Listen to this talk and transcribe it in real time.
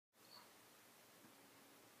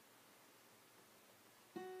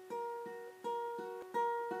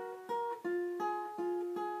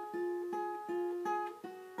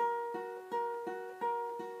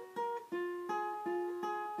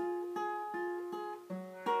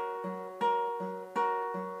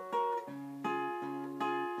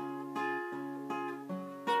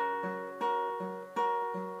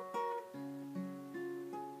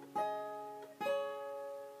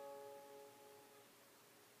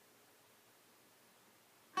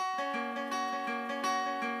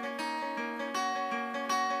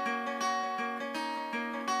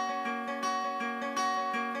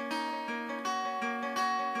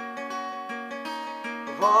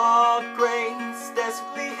grace,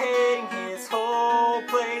 desperately hating his whole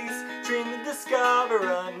place, dreaming to discover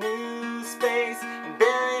a new space, and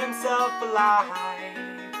buried himself alive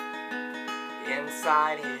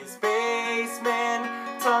inside his basement,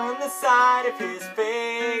 tongue on the side of his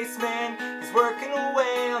face, man. He's working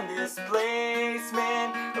away on this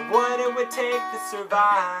placement of what it would take to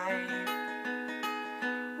survive.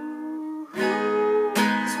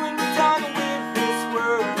 Cause when you're done with this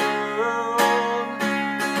world,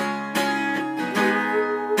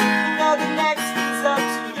 you know the next is up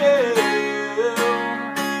to you.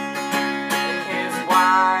 And his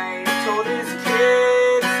wife told his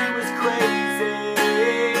kids he was crazy,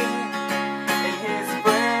 and his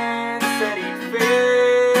friends said he'd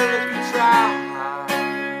fail if he tried.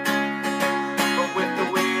 But with the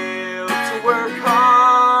will to work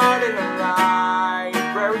hard in the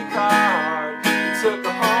library card, he took a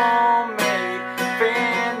homemade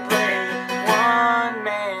fan blade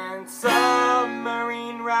one-man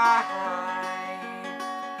submarine ride.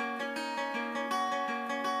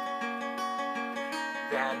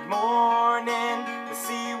 That morning the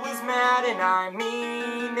sea was mad, and I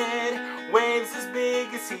mean it, waves as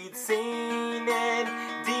big as he'd seen it,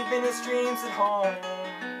 deep in his dreams at home.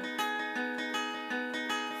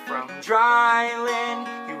 From dry land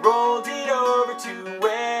he rolled it over to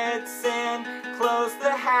wet sand, closed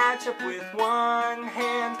the hatch up with one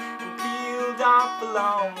hand, and peeled off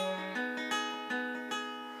alone.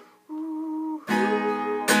 Ooh,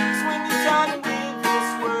 'cause when you're done with this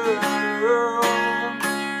world,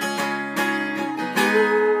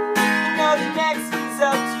 you know the next is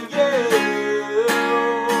up to you.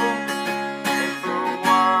 And for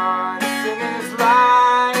once in his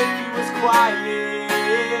life he was quiet,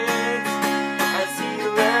 as he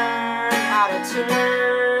learned how to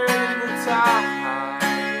turn the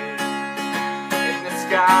tide. And the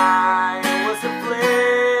sky was a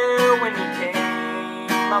flare when he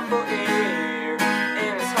came up for air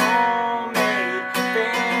in his homemade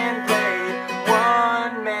fan blade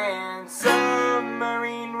one-man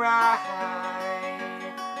submarine ride.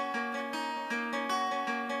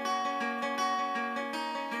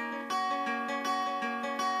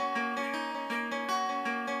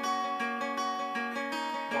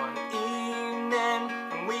 One evening,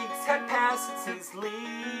 when weeks had passed since his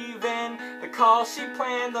leaving, the call she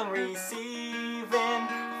planned on receiving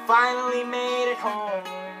finally made it home.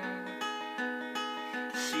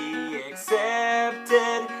 She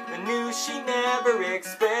accepted the news she never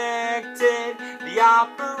expected. The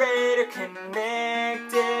operator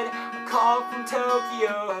connected a call from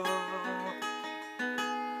Tokyo.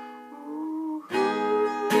 Ooh,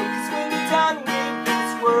 'cause when you're done with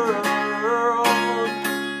this world,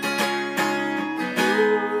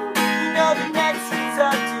 you know the next is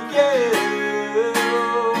up to you.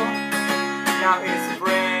 Now his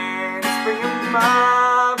friends bring him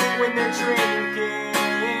up when they're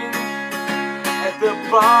drinking at the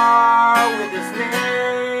bar with his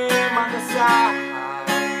name on the side,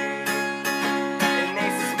 and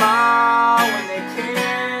they smile when they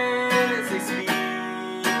can as they speak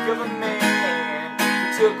of a man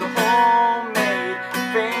who took a homemade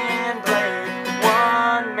fan blade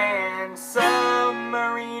one-man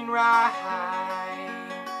submarine ride.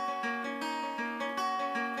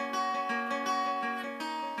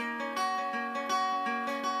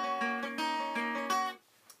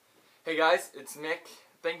 Hey guys, it's Mick.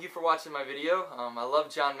 Thank you for watching my video. I love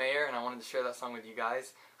John Mayer, and I wanted to share that song with you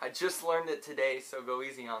guys. I just learned it today, so go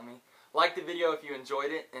easy on me. Like the video if you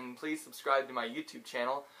enjoyed it, and please subscribe to my YouTube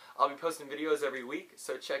channel. I'll be posting videos every week,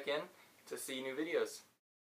 so check in to see new videos.